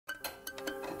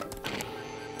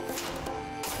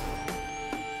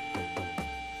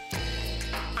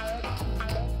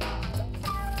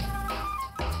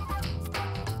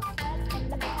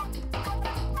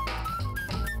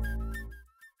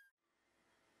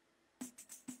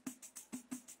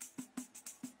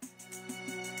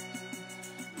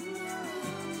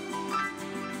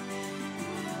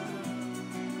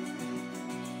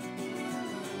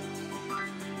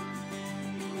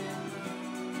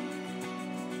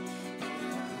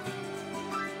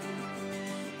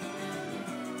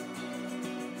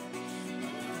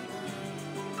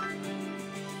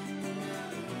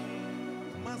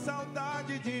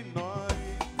saudade de nós.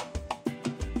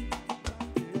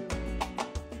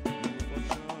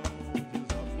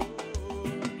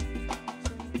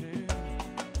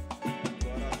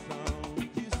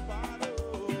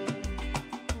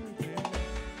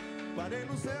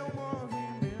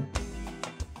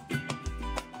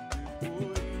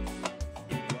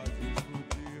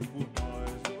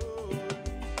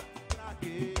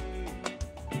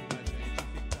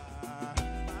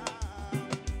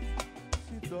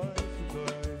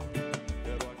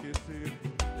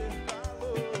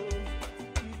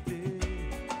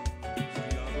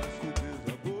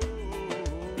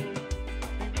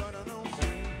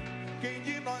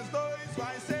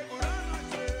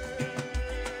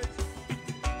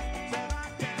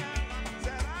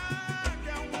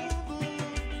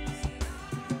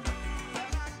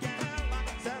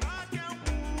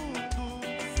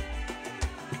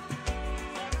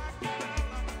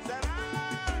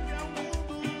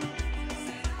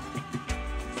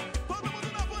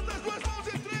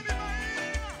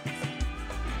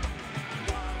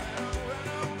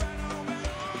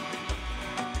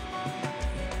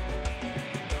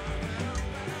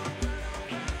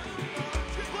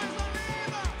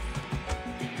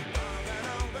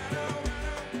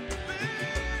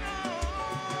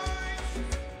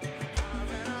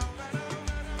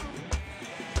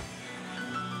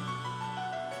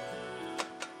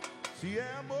 Se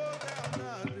é amor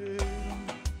verdadeiro,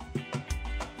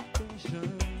 tem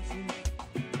chances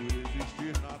por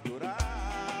existir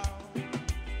natural.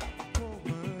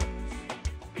 Romance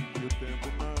que o tempo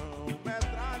não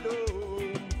metralhou.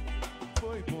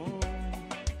 Foi bom,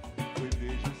 foi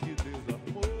beijos que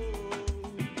desarmou.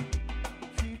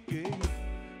 Fiquei,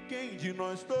 quem de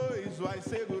nós dois vai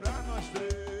segurar nós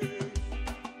três?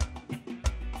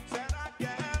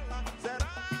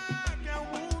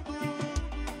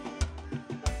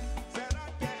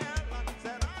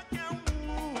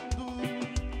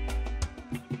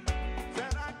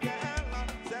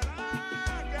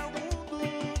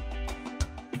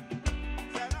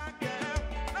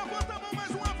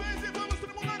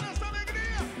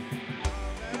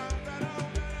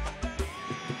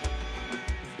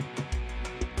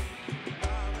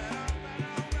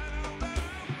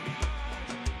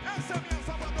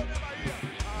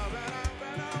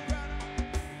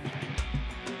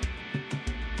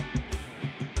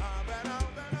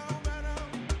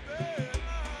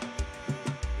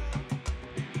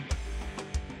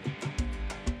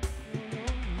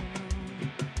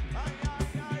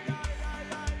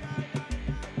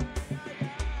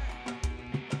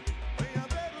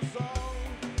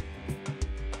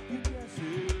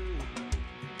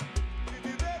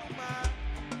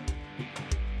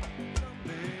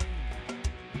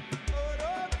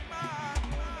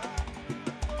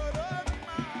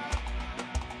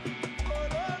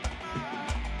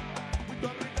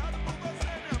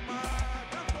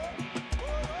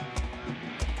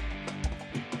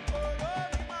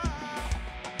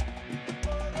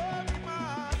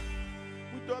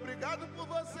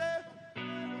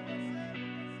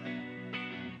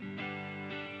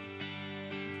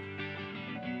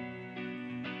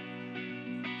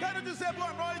 Quero dizer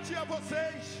boa noite a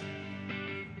vocês,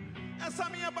 essa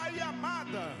minha Bahia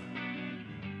amada,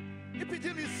 e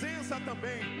pedir licença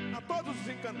também a todos os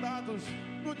encantados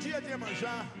no dia de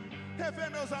Iemanjá, rever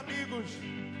meus amigos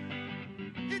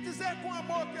e dizer com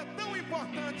amor que é tão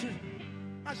importante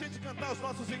a gente cantar os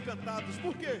nossos encantados.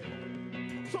 Por quê?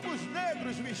 Somos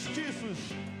negros, mestiços,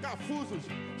 cafusos,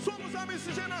 somos a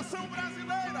miscigenação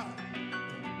brasileira.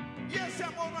 E esse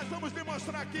amor nós vamos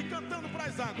demonstrar aqui cantando para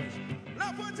as águas.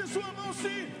 Levante sua mão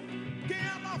sim, quem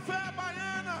é da fé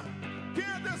baiana, quem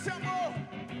é desse amor.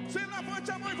 Sim,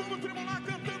 levante a mão e vamos trimular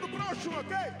cantando pro Oxum,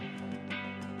 ok?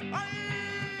 Aí!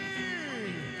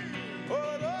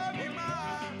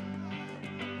 Oromimá,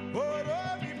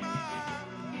 Oromimá,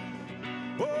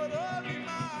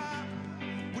 Oromimá.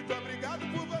 Muito obrigado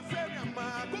por você me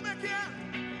amar. Como é que é?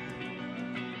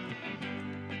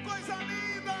 Coisa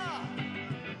linda!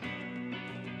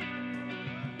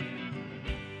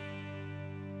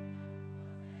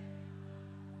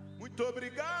 Muito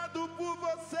obrigado por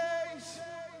vocês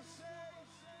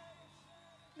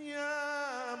me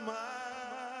amar.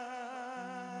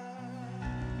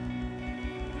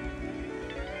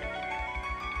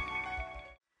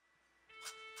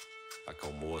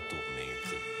 Acalmou a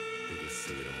tormenta,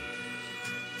 pereceram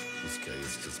os que a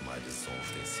estes mares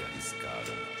ontem se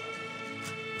arriscaram.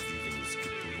 Vivem os que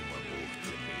por um amor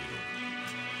temeram,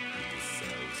 e dos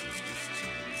céus os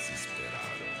destinos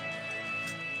esperaram.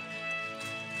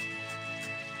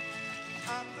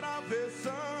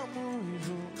 Atravessamos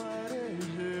o mar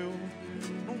Egeu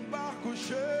num barco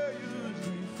cheio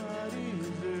de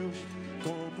fariseus,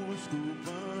 como os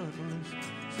cubanos,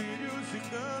 sírios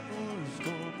ciganos,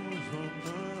 como os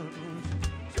romanos,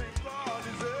 sem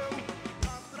coliseu,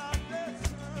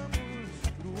 atravessamos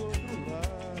pro outro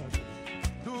lado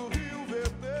do Rio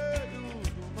Vermelho,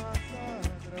 do mar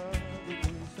sagrado,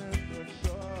 dos centros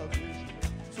shoppings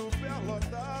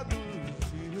superlotados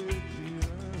de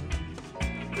retirantes,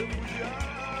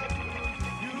 refugiados.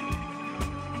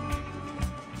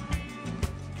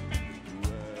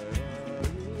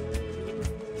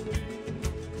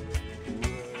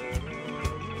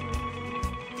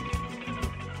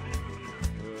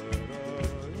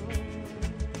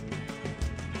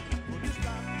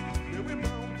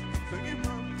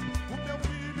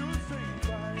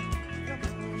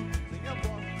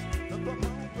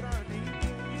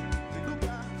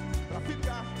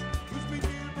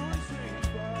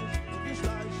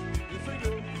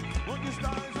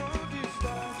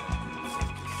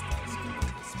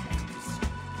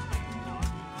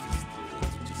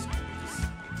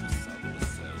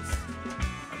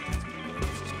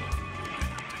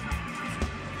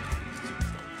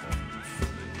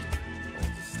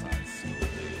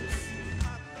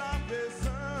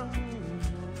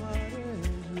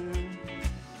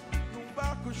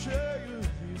 Cheio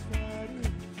de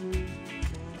fariseus,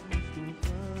 como os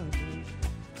tucanos,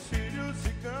 sírios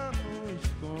ciganos,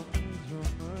 como os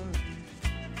romanos,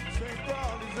 sem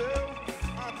coliseu,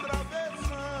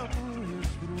 atravessamos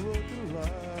pro outro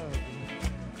lado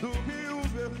do Rio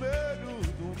Vermelho,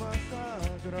 do mar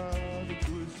sagrado,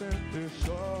 dos centros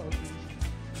shoppings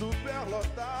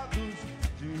superlotados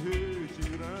de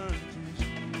retirantes,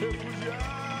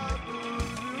 refugiados.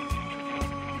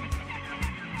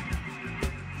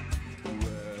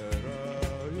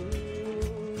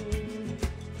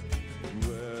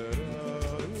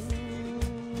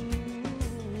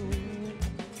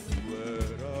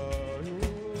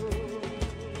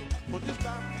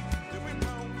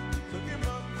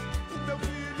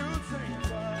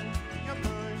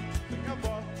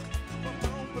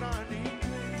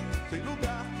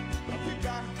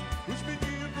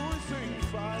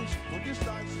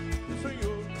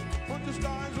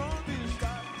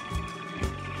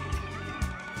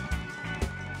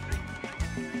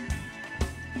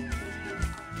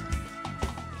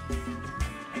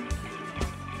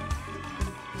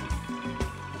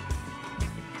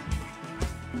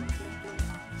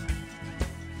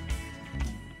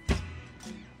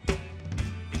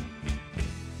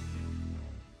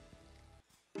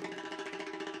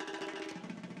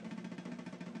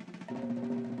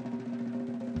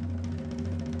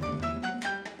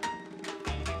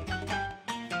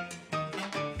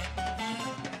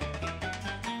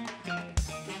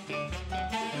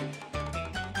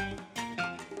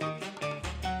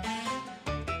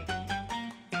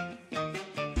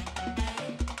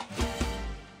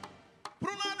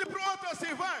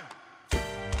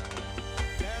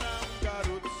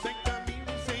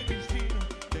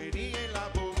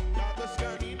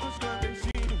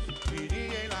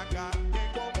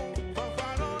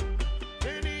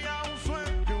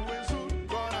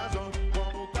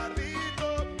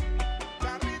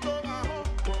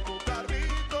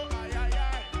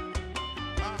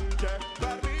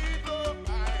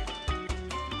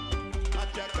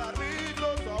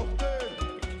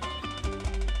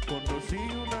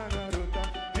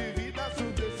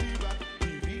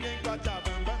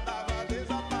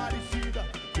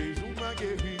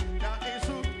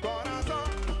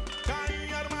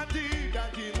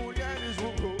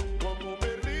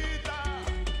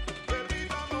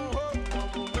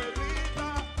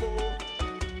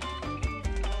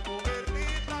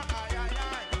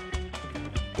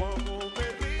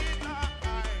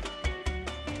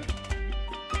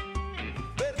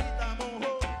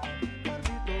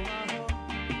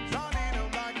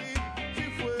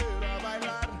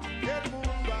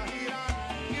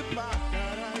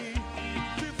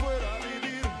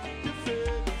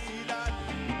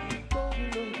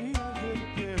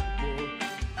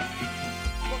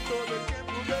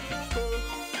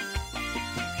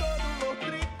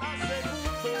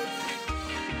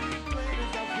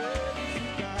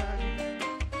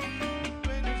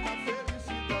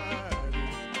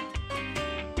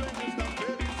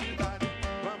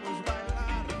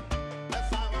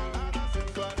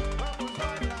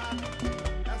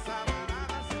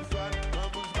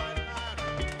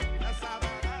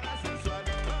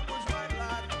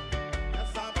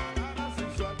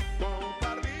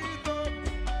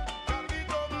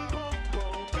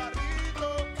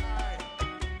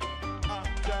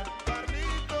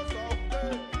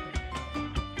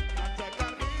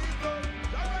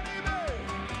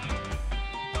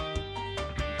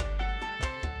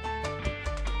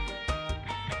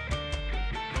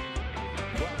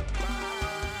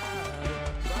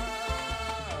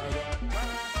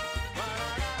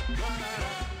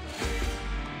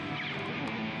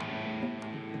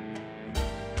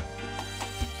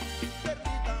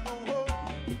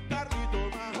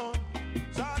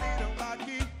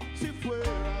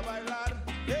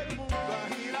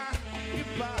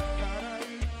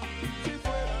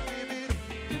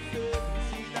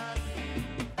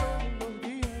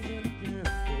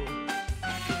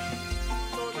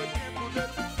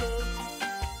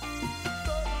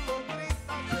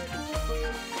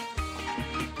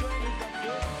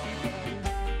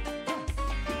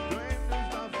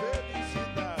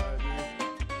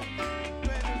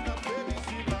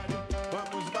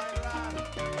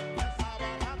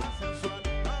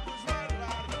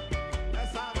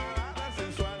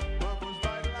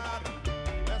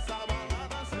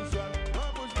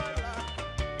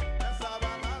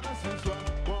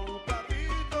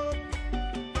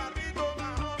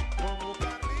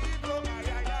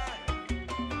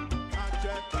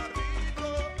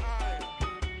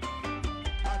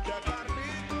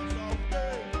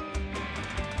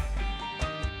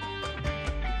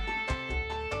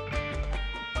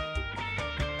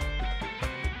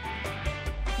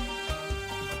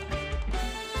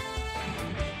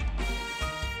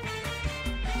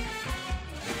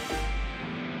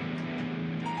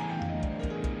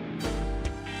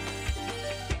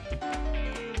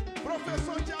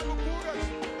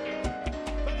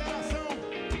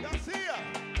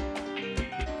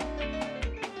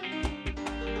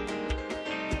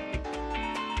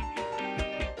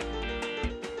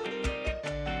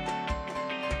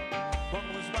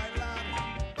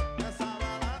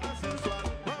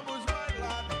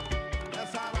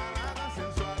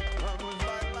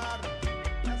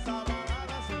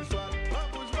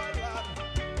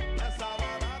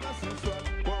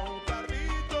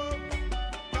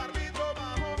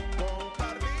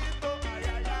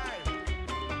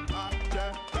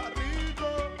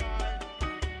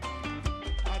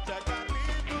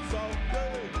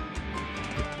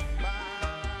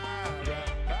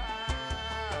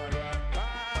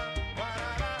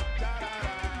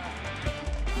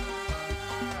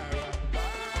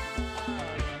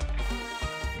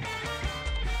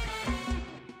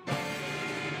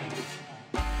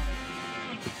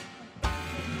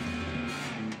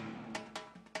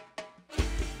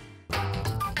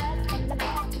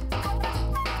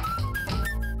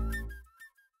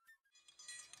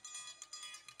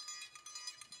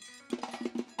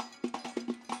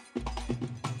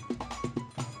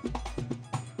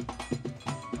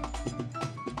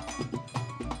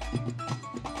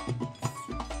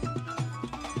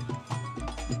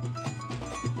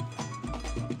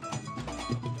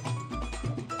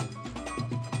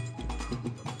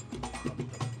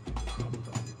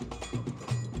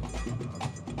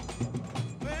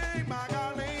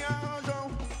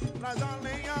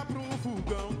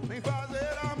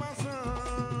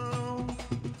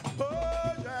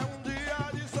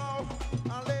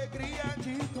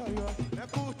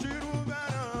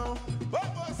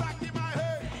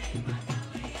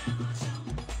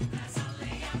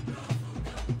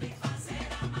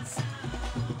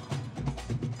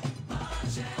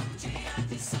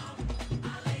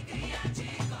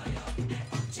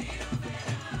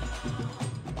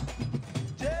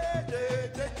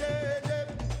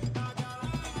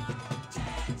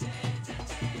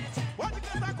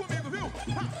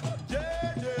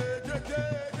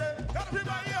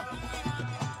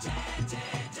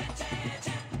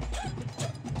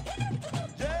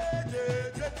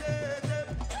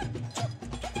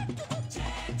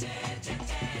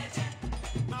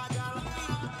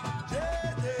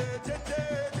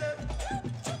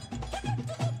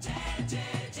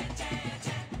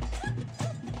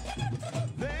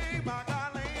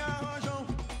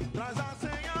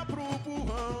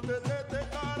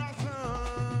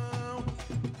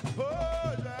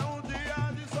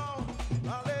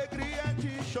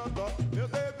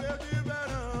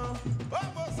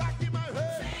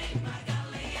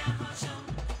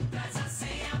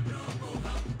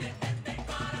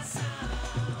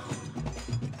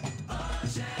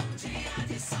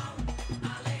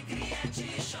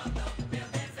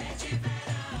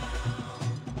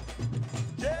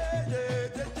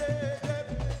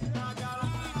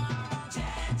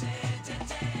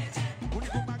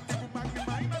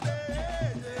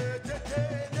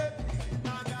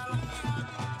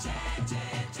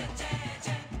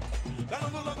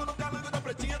 Galando logo no calango da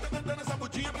pretinha, tá cantando essa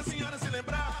mudinha pra senhora se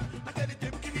lembrar. Naquele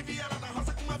tempo que vivia lá na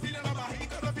roça com uma filha na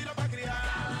barriga, outra filha pra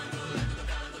criar. Galando no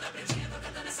calango da pretinha, tô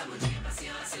cantando essa mudinha pra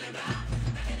senhora se lembrar.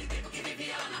 Naquele tempo que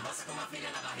vivia lá na roça com uma filha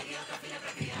na barriga e outra filha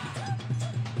pra criar.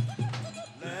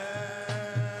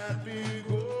 Let me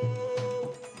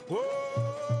go, oh.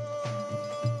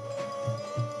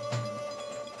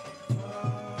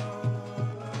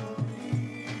 Follow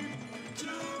me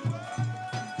to Bahia.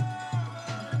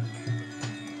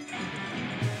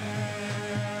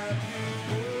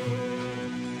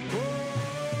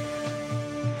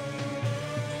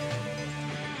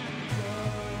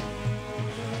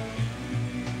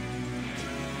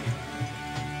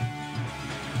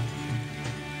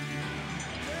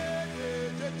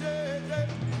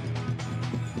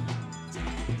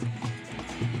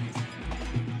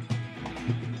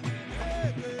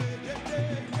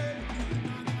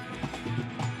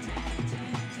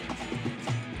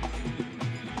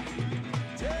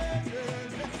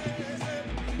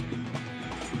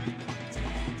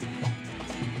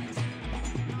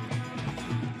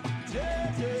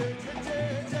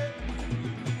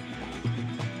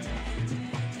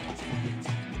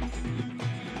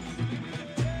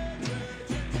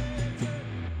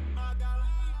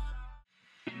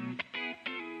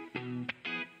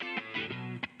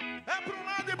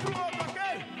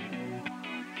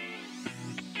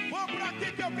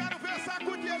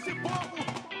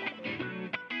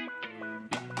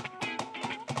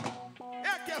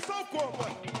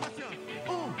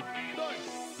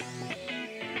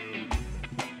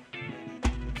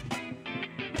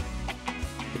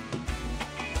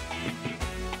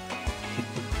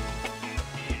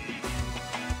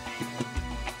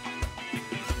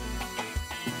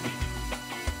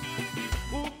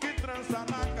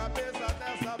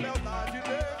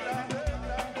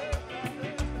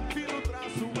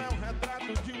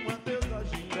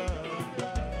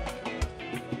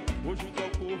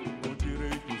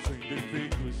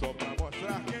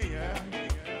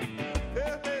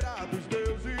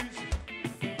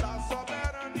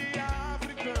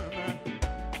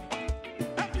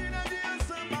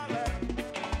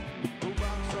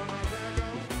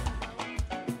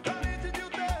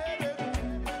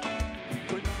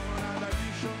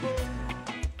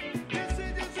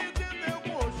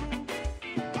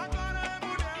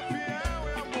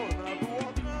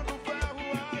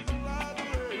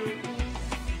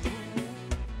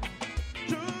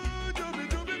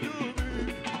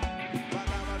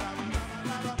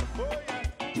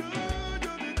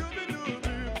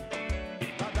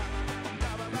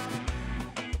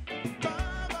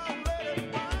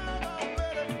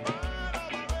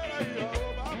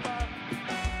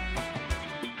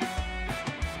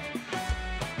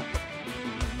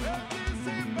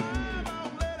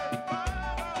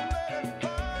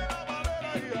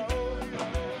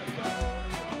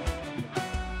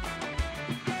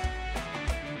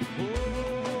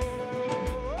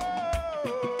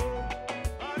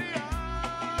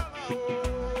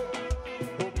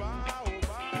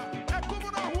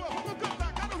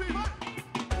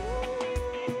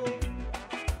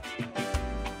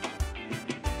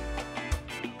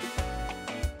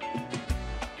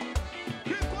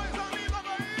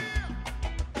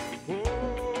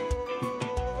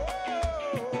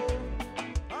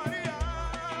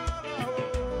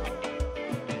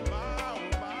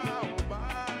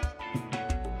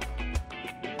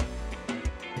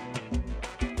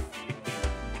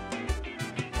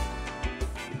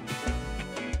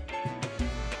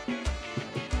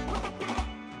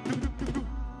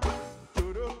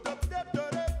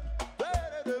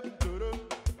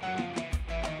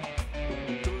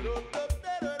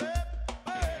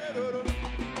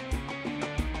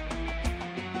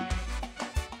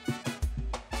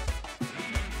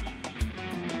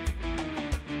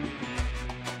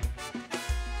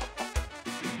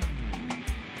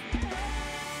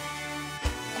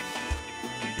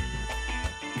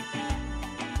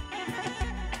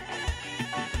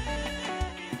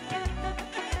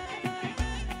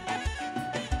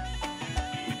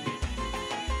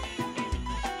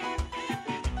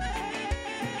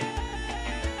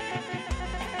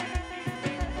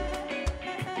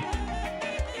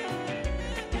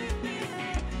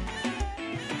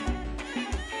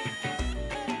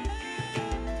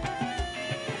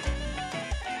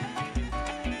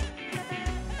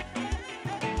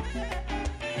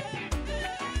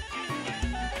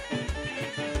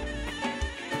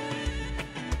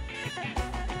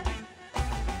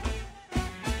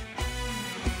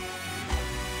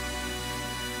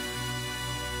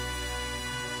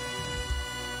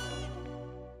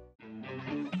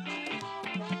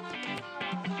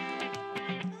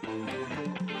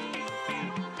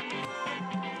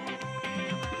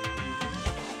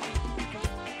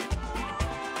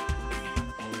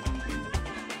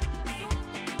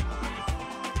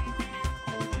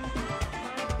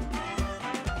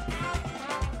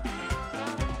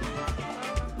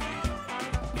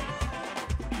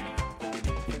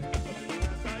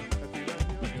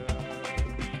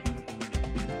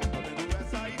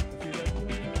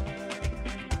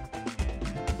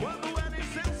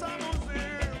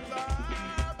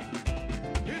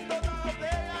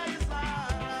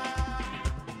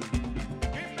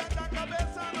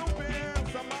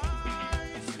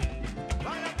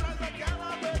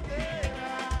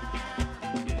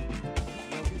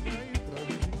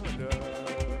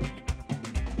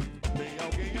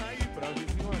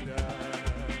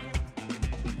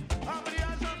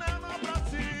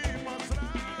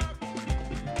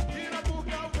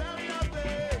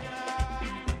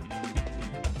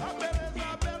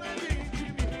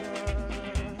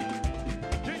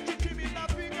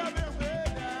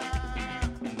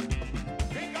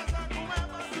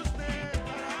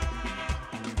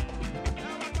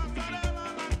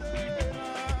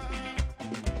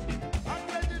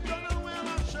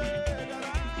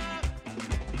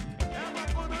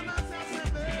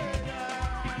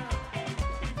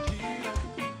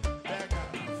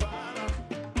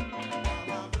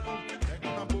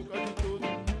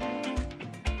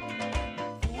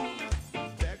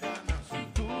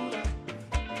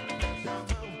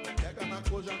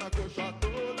 coxa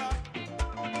toda,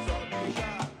 sobe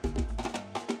já.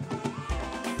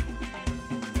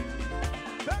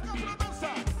 Pega pra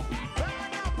dançar,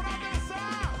 pega pra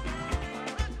dançar.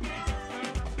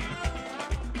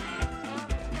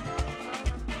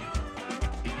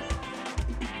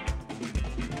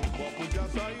 Copo de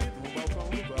açaí no balcão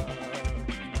do bar.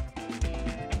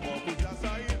 Copo de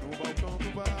açaí no balcão do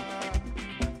bar.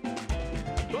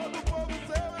 Todo o povo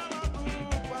seu é lá do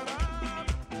Pará.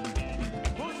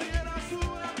 Cozinheira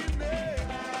sua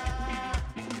mineira.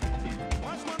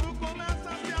 Mas quando começa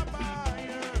a se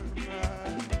abaiana,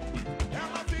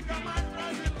 ela fica mais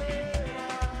brasileira.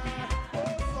 O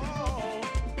sol,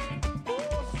 o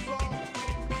sol,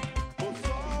 o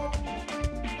sol,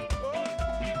 o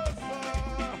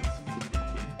sol.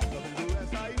 Tá vendo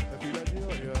essa aí? É filha de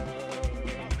olhar.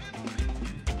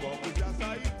 Copo de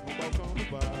açaí no balcão do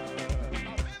bar.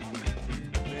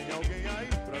 Tem alguém aí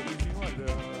pra vizinho olhar.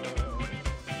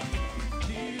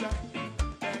 Tira,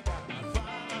 pega,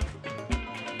 fala,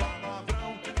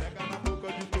 palavrão, pega na boca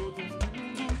de todo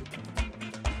mundo.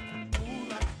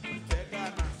 Pula, pega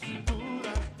na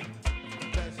cintura,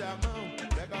 desce a mão,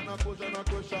 pega na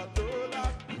coxa toda,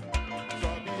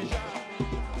 sobe já.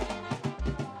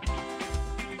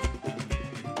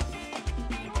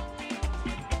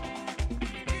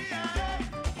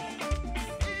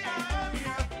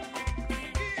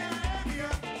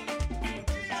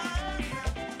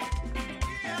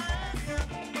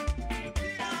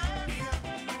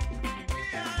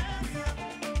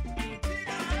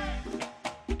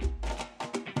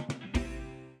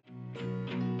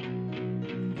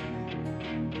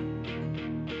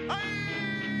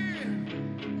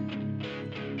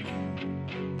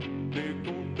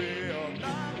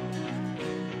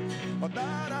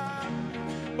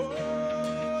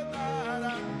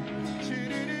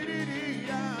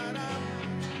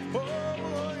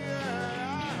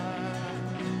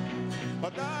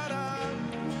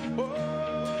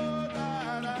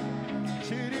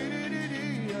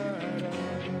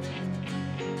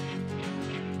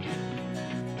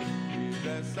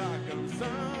 Essa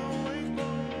canção em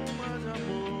goma de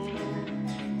amor.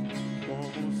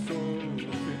 Como sou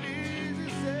feliz e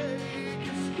sei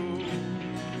que estou.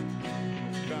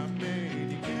 Nunca amei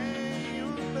ninguém um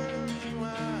tanto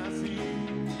assim,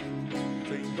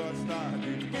 sem gostar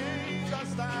de ninguém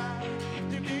gostar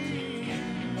de mim.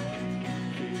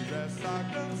 Fiz essa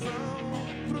canção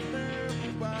pro tempo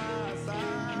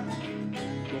passar.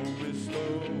 Como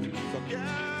estou, só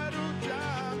quero te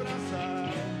abraçar.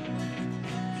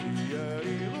 Se a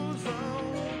ilusão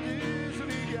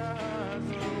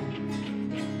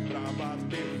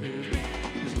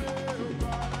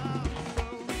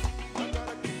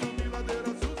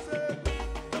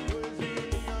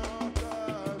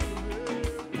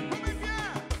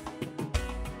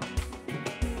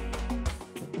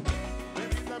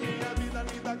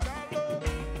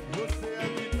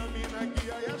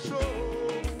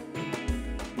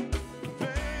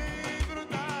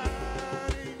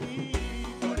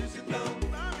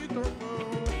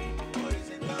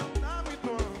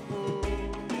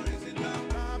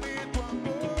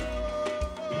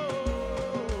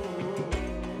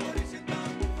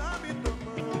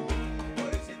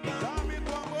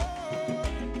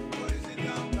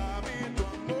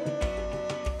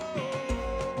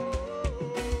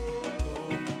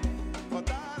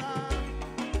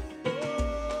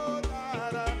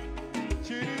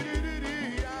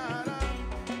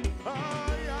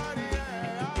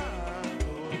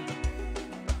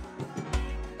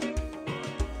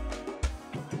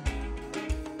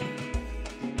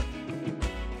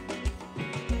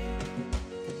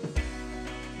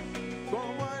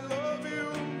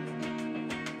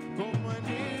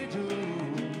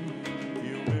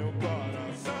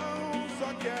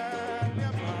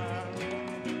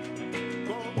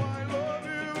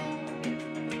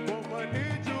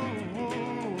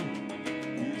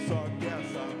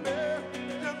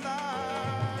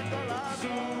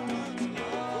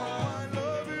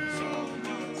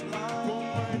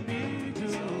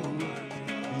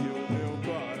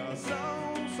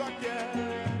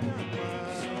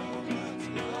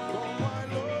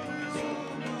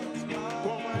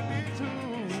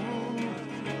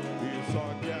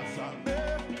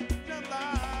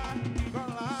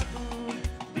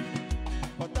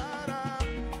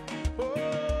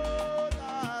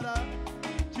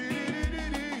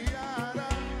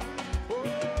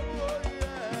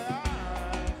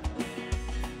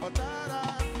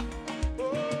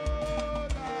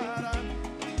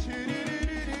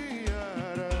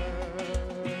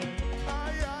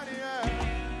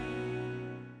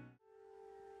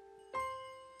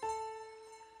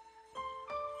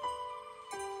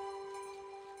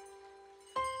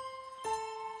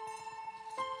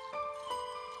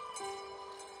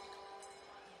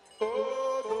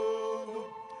Odo,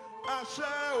 axé,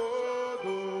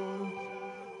 odo,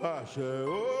 axé,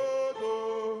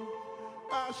 odo,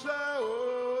 axé,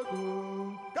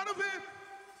 odo. Quero ver.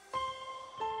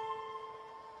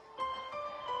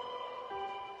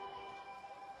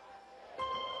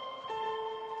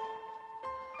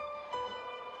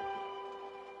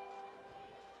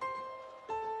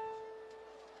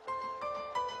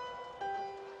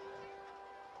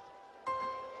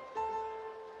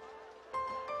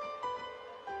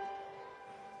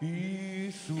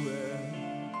 Isso é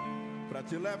pra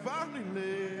te levar no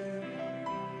ilê,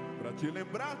 pra te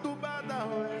lembrar do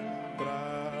Badauê,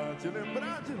 pra te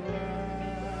lembrar de lá.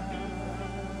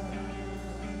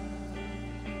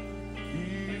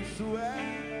 Isso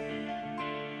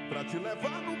é pra te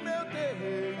levar no meu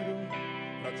terreiro,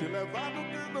 pra te levar no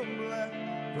candomblé,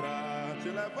 pra te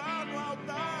levar no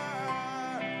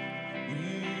altar.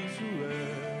 Isso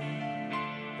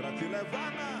é pra te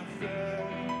levar na fé.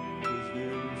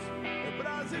 Deus é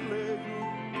brasileiro.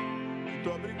 Muito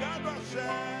obrigado, axé.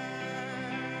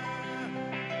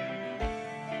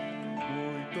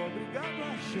 Muito obrigado,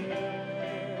 axé.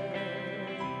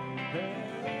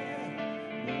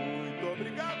 Muito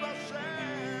obrigado, axé.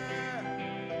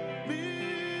 Me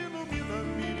ilumina,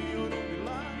 me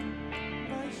ilumina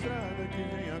na estrada que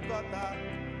vem acordar.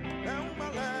 É uma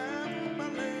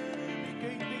leve,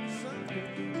 quem tem santo é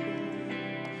quem tem.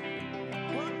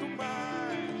 Quanto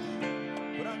mais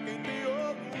pra quem tem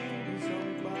orgulho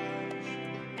e paz,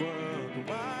 quanto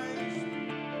mais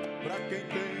pra quem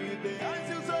tem ideais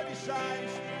e os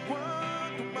orixás,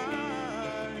 quanto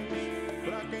mais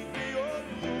pra quem tem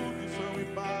orgulho e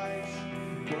paz,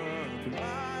 quanto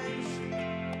mais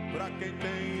pra quem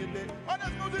tem ideais. Olha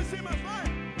as mãos em cima, vai!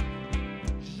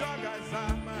 Joga as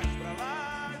armas pra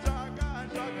lá, joga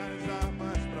as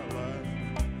armas pra lá,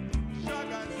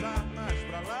 joga as armas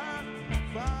pra lá,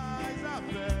 faz a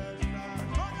festa.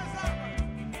 Joga as armas.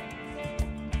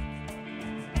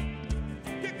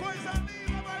 Que coisa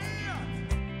linda, Bahia.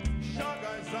 Joga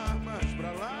as armas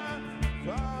pra lá,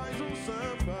 faz um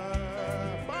samba.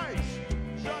 Faz.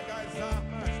 Joga as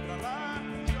armas pra lá,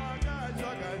 joga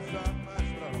as armas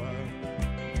pra lá.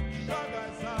 Joga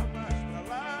as armas pra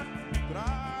lá,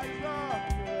 traz a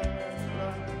orquestra.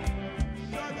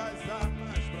 Joga as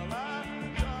armas pra lá,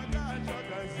 joga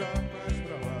as armas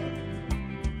pra lá.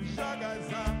 Joga as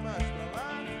armas pra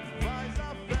lá, faz a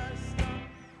festa.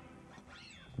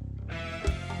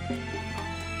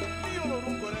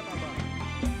 Iolorum Coremabá.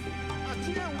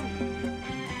 Aqui é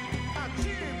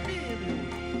Aqui é Mínimo.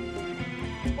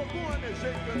 Ogum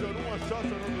Anejei, Candorum,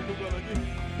 Oxóssia, no Dudu Guarani.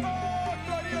 Ô,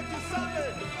 Gloria de Sale.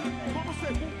 Como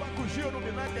segundo Pacugio, no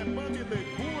Minac, é Bambi,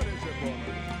 Legure,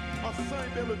 Jebola. Ossan e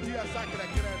Melodia, Sacra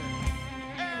Creme.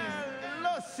 É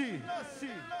Lossi.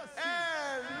 É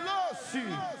Lossi.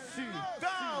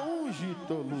 Caungi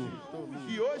Tolu.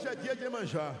 E hoje é dia de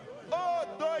manjar.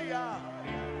 Odoiá.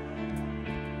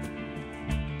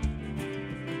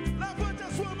 Levante a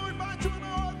sua mão e bate uma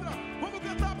na outra. Vamos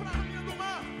cantar pra rainha do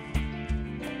mar.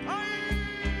 Aí!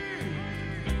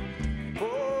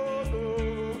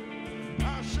 Odo,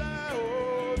 axé,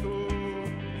 odo,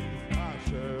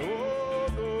 axé,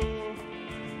 odo,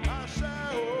 axé,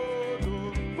 odo.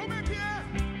 Como é que é?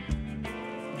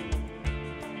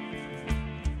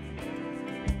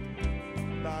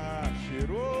 Tá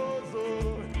cheiroso,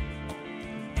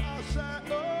 axé,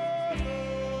 odo.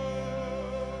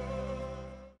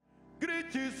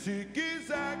 Grite se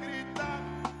quiser gritar,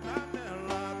 na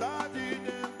melada de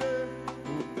dendê.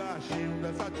 O cachinho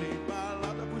dessa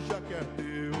timbalada, puxa que é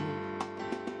teu.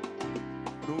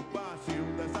 No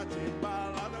passinho dessa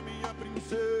timbalada, minha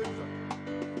princesa.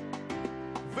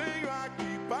 Venho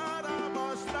aqui para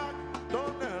mostrar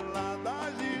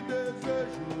toneladas de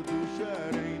desejo. Do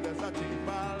xerém dessa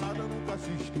timbalada, nunca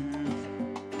se esqueça.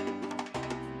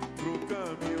 Pro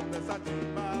caminho dessa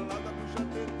timbalada, puxa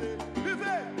TT.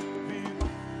 Viver! Viva!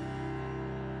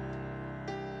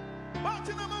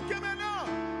 Bate na mão que é melhor!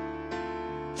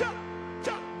 Tchau!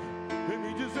 Tchau! Vem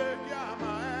me dizer que a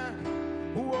arma é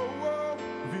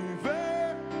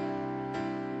viver!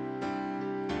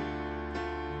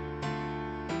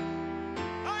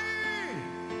 Aí!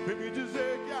 Vem me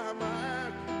dizer que a arma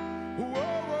é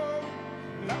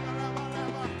leva, leva,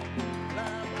 leva,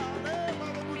 leva, leva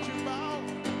do timbal.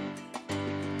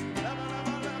 Leva,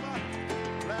 leva, leva,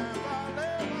 leva,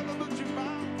 leva do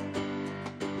timbal.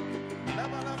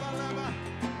 Leva, leva, leva,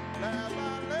 leva,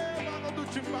 leva do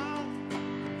timbal.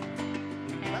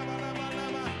 Leva, leva,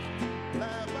 leva,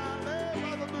 leva,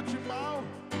 leva do timbal.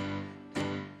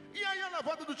 E aí a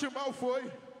levada do timbal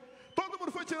foi. Todo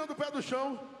mundo foi tirando o pé do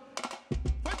chão.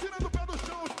 Foi tirando o pé do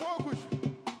chão aos poucos.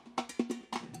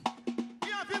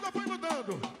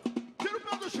 convidando. Tira o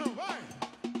pé do chão, vai.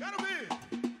 Quero ver.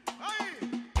 Aí.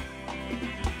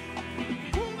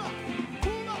 Pula,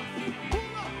 pula,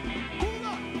 pula,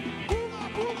 pula, pula,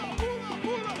 pula, pula,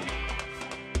 pula.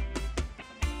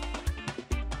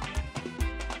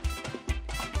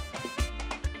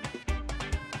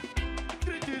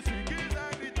 Grite se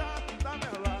quiser gritar, tá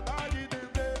melada de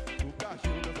entender. O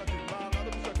cachorro dessa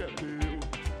timbalada, você quer ver.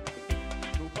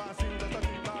 No passinho dessa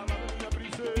timbalada, minha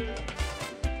princesa.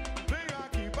 Vem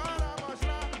aqui para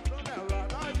mostrar,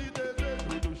 tonelada de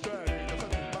desejo. Do xerém dessa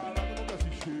timbalada, nunca se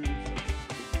esqueça.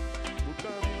 No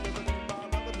caminho dessa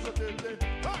timbalada, você tem que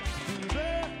vai,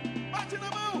 viver. Bate na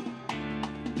mão,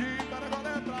 de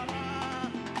Paraguané pra lá.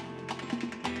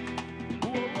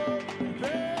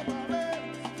 Viver, valer.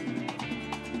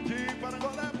 De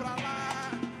Paraguané pra lá.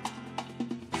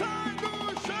 Sai do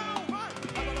chão, vai.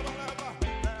 Leva, leva, leva,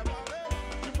 leva, leva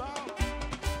no timbal.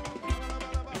 Leva, leva,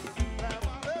 leva,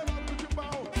 leva, leva no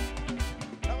timbal.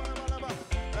 Leva, leva, leva,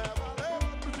 leva, leva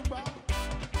no timbal.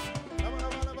 Leva,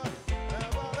 leva, leva,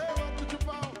 leva, leva no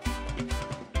timbal.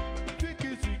 Fique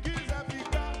se quiser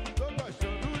ficar, tô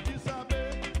gostando de saber.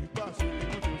 E passei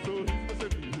no teu sorriso você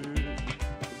me vê.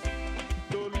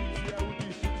 Tolice é o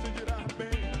destino sem tirar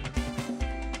bem.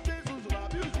 Tens os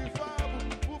lábios de favo,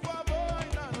 por favor,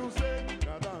 ainda não sei.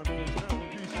 Cada noite é um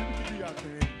destino que dia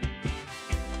tem.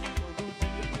 Quando o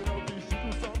dia tira o destino,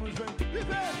 só nos vem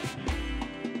viver.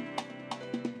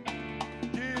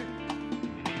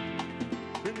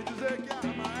 Vem me dizer que a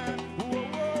arma é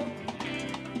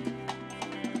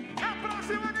é pra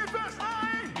se manifestar,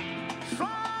 hein?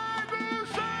 Sai do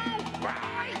chão,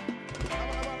 vai!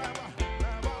 Leva, leva, leva,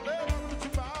 leva, leva no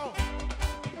timbal.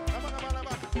 Leva, leva,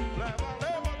 leva, leva,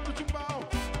 leva no timbal.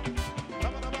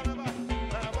 Leva, leva, leva,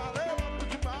 leva, leva no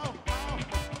timbal.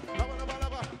 Leva, leva,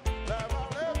 leva, leva,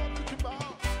 leva no timbal.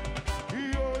 E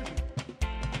hoje,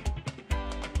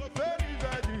 tô feliz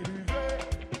é de viver.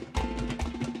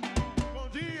 Com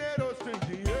dinheiro ou sem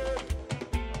dinheiro,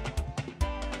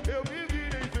 eu me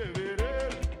virei em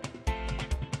fevereiro.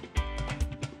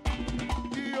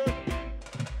 E hoje,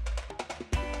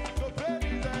 tô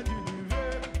feliz é de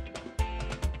viver.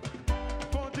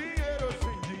 Com dinheiro ou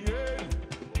sem dinheiro,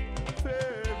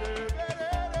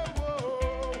 fevereiro eu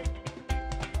vou.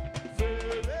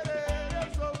 Fevereiro eu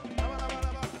sou. Leva, leva,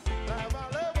 leva, leva,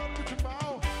 leva no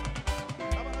timbal.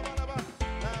 Leva, leva, leva,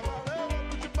 leva, leva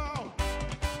no timbal.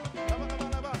 Leva, leva,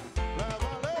 leva, leva,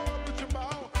 leva no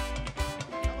timbal.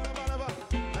 Leva, leva, leva,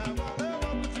 leva, leva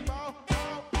no timbal.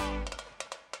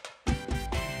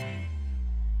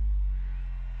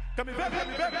 Quer me ver, quer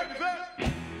me ver, quer me ver?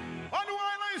 Olha o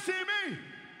ar lá em cima, hein?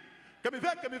 Quer me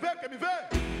ver, quer me ver, quer me ver?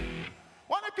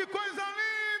 Olha que coisa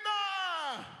linda!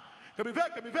 Quer me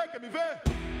ver, quer me ver, quer me ver?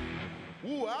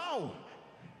 Uau!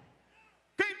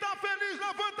 Quem tá feliz,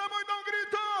 levanta a mão e dá um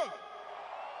grito!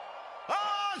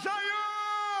 Ah,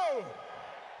 Jaiô!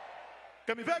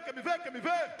 Quer me ver, quer me ver, quer me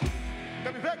ver?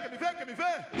 Quer me ver, quer me ver, quer me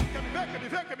ver? Quer me ver, quer me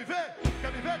ver, quer me ver?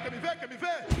 Quer me ver, quer me ver, quer me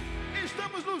ver?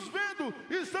 Estamos nos vendo,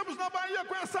 estamos na Bahia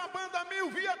com essa banda Mil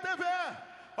via TVE.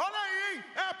 Olha aí, hein?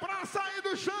 É pra sair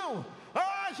do chão.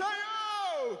 Ah,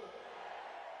 Jaiô!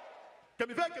 Quer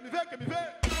me ver, quer me ver, quer me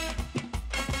ver?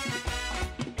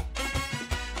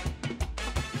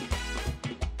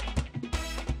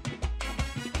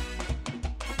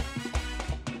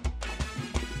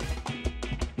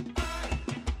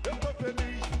 Eu tô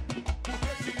feliz,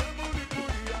 porque te amo,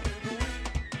 licor e amendoim.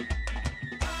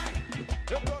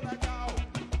 Eu tô legal,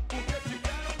 porque te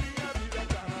quero, minha vida é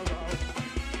carnaval.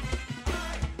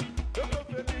 Eu tô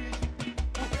feliz,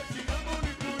 porque te amo,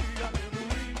 licor e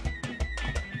amendoim.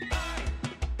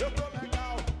 Eu tô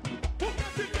legal,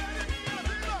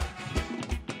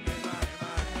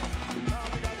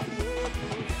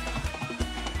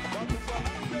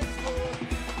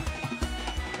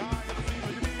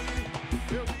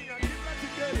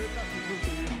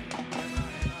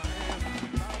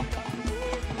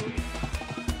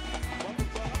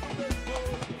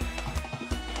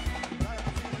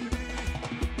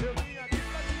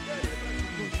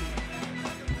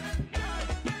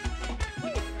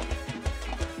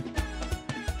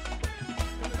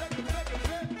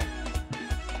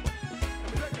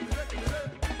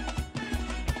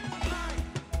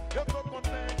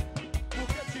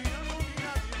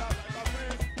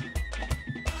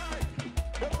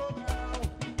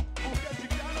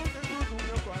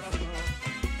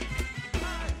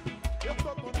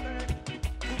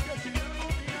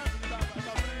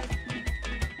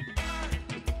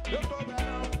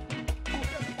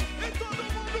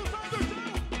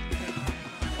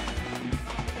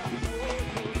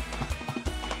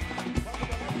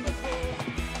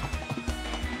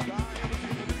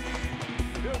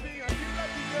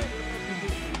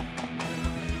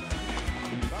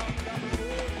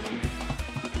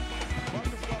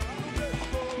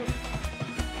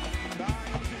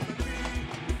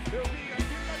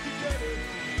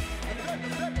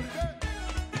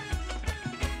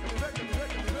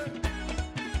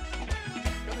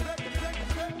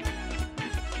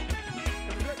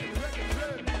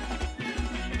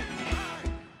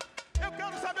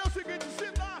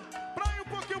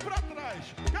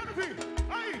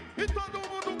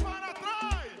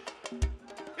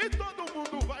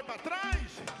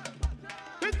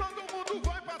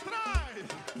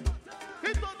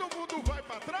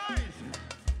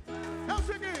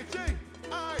 seguinte, hein?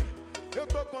 Ai, eu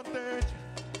tô contente,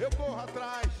 eu corro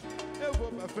atrás, eu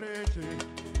vou pra frente.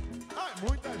 Ai,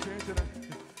 muita gente, né?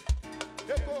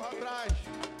 Eu corro atrás,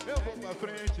 eu vou pra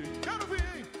frente. Quero vir,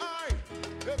 hein? Ai,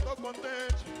 eu tô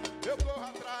contente, eu corro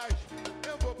atrás,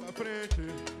 eu vou pra frente.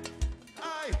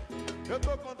 Ai, eu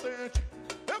tô contente,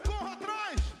 eu corro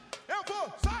atrás, eu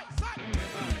vou, sai, sai.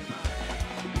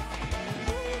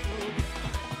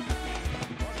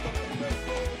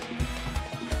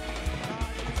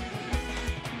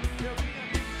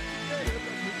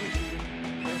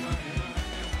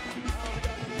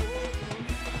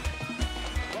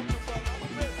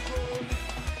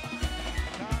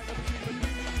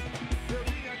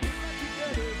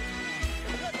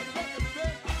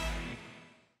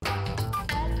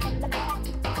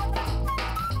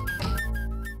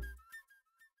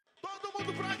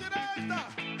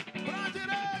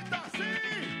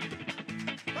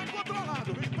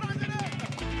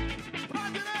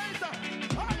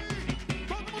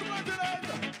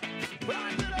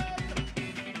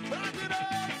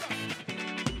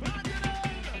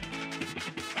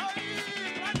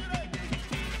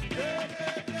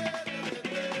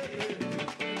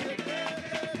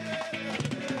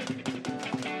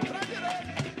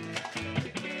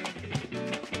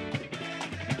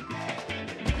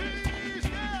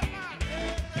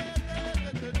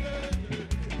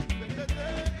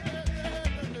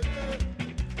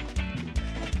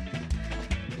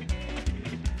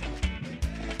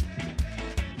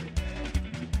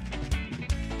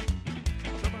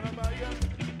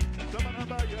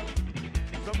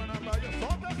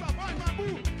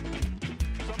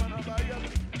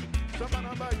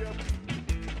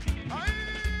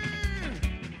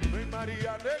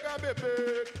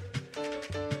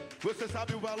 Você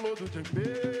sabe o valor do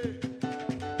tempero.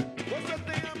 Você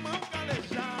tem a mão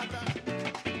calejada.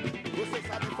 Você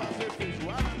sabe fazer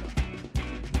feijoada.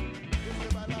 Você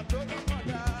vai lá toda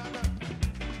molhada.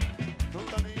 Não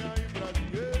tá nem aí pra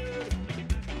dinheiro.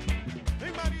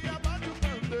 Em Maria bate o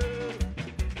pandeiro.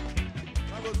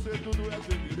 Pra você tudo é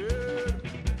fevereiro.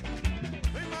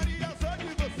 Em Maria sou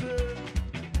de você.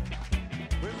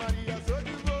 Em Maria sou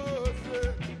de você.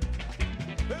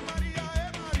 Em Maria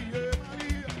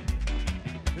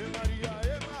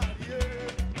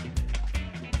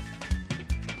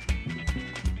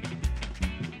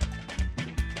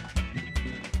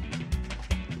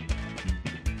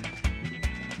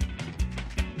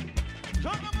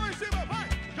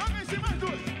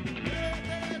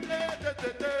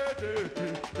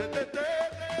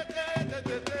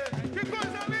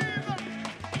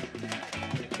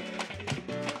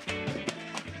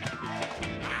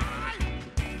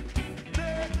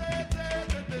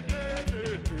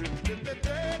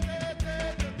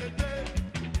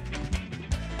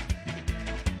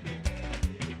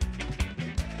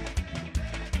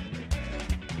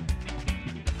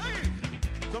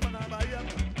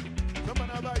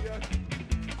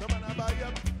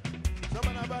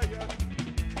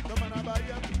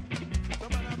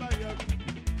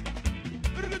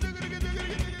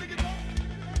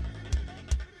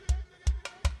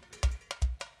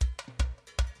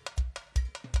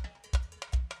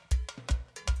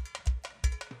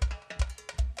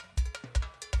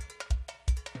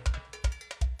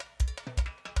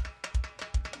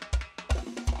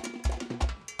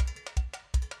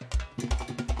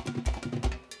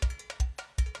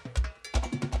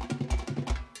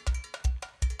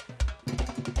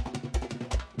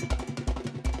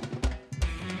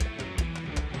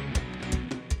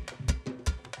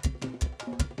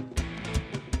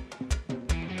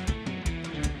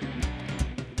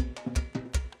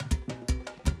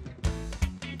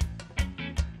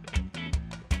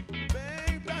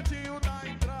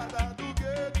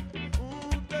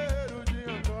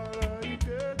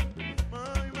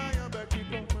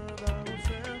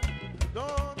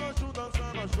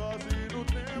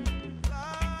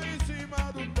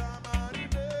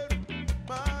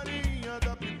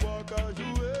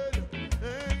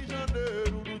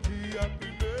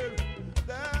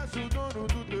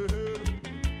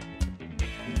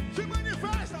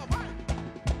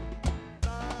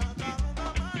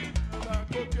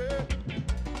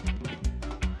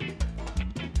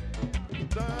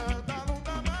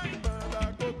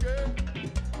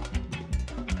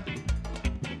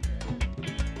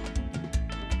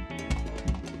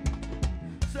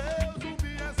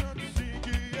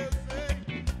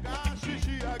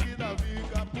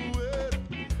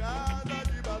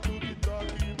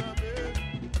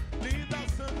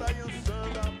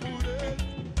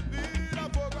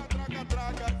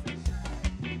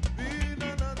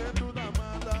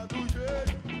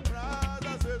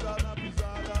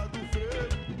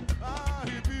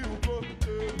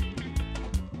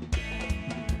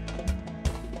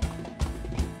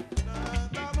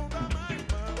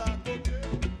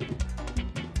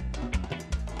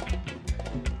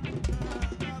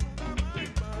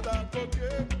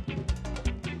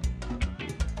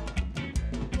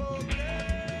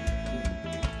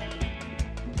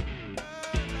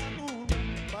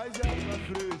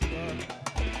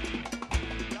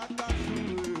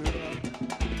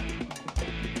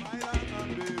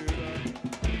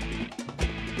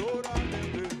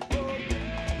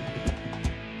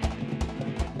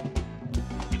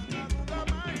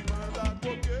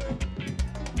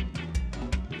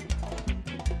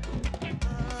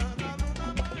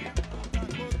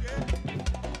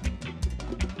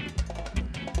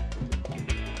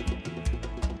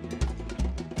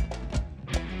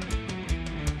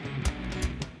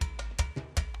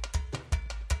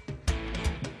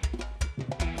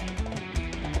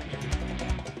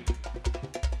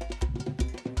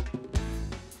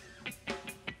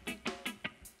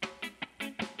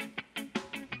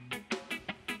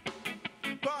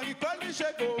Corre, corre,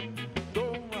 chegou,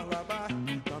 dou um alabar,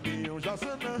 caminhão já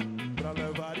sanã, pra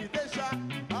levar e deixar,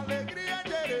 alegria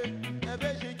querer, é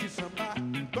ver gente sambar.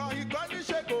 Corre, corre,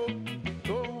 chegou,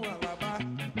 dou um alabar,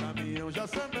 caminhão já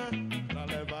sanã, pra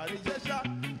levar e deixar,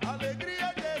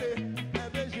 alegria querer, é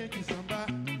ver gente sambar.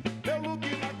 Eu look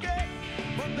naquele,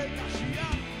 mandei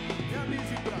cachear, me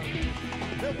alise pra mim,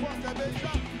 eu posso é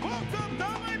beijar, vou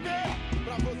cantar, vai ver,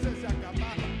 pra você se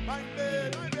acabar, vai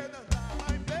ver, vai ver dançar,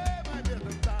 vai ver, vai ver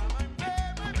dançar, vai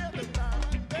ver, vai ver dançar,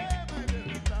 vai ver, vai ver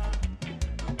dançar.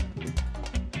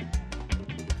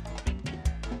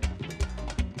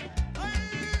 Aí!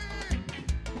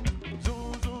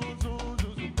 Zum, zum, zum,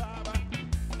 zum, zum, baba.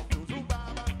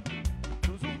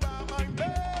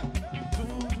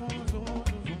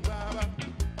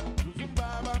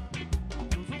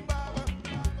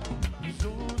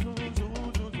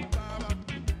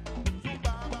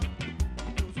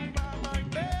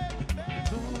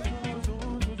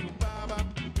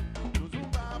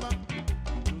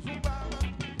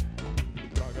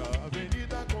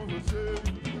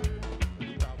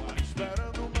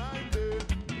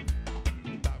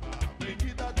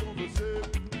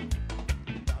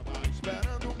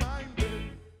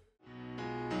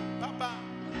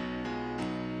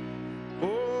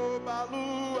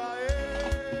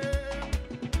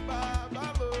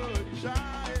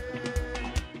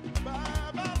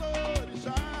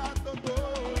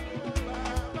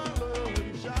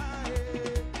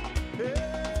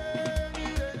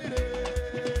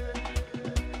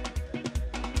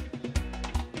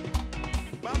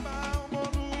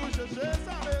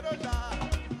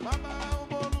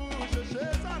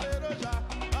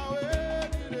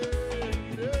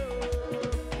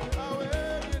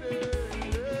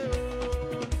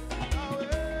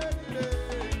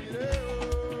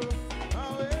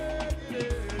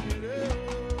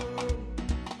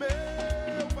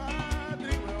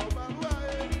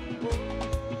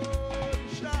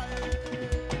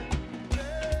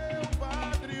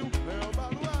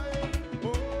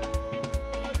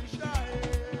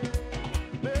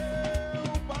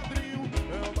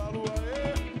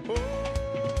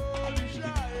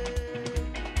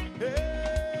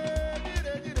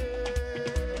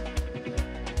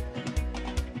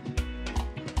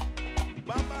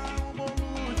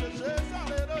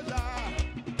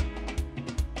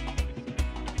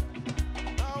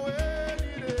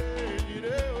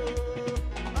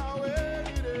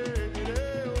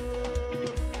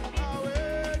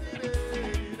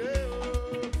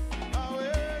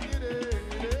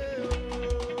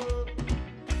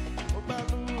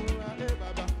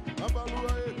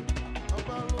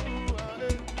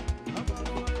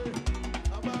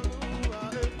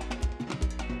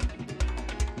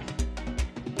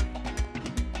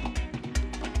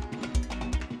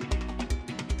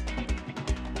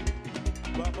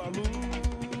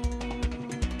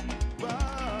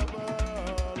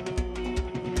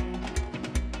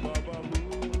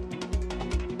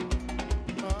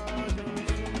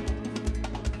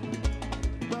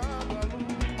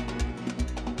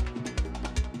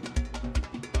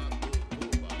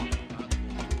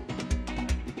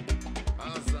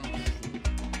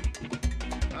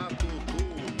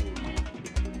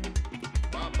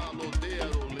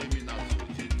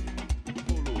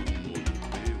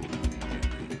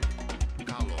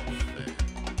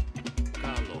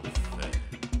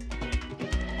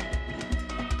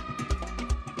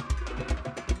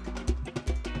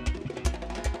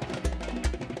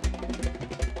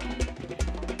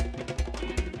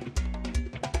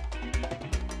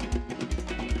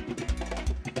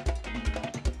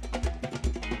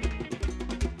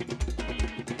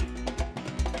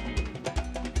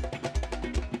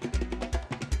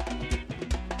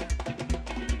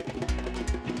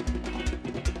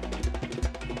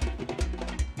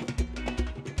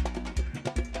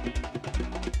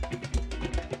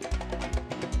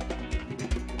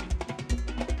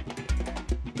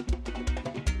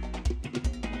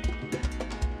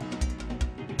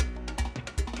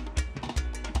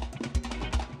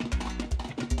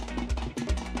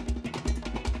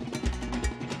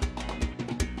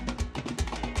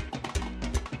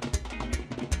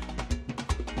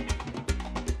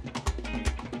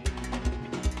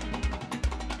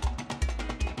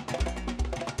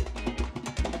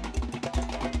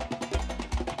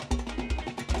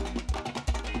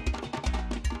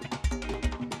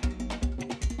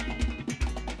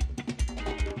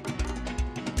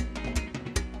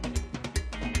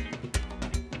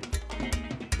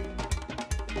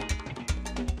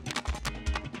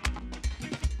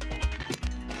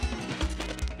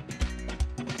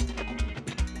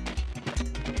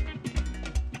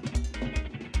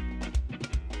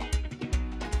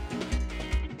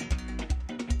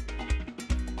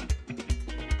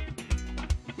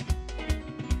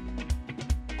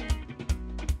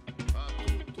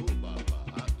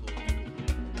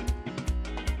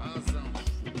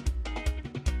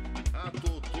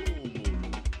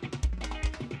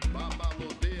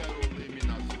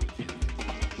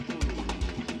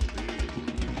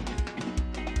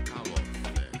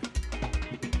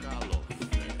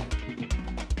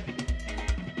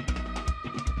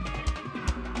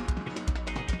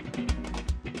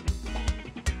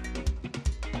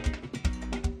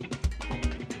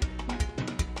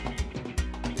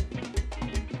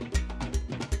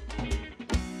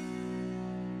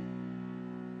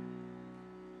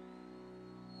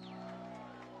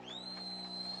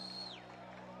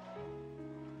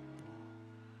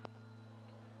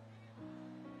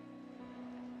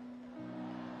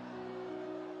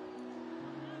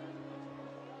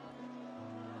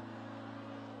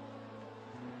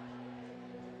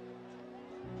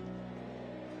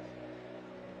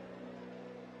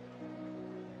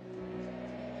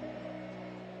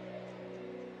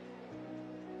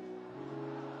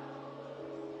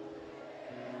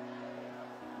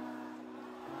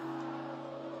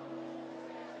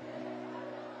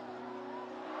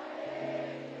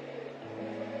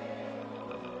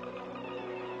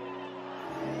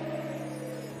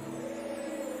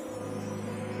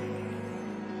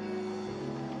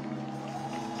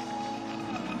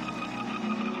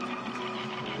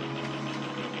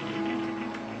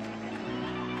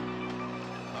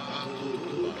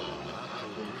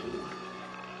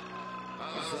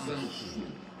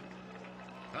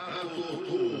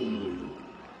 Atutumo,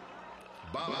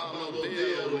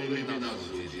 Babalodeu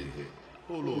Luminazide,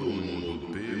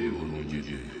 Ulumu pelo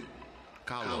Nudide,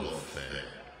 Calofé,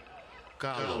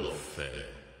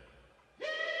 Calofé.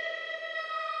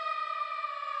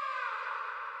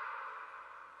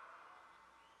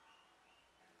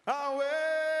 Aue,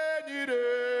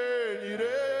 nire, nire.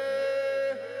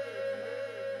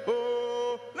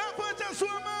 Oh, levante a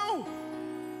sua mão.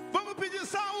 Vamos pedir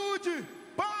saúde,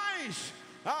 paz.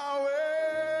 Aue.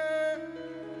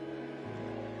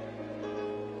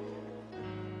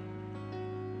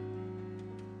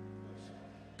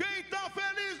 Quem tá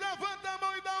feliz, levanta a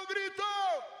mão e dá um grito.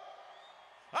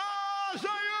 Ah,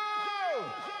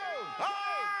 Jaião!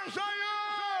 Ah,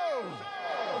 Jaião!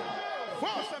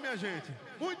 Força, minha gente.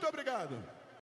 Muito obrigado.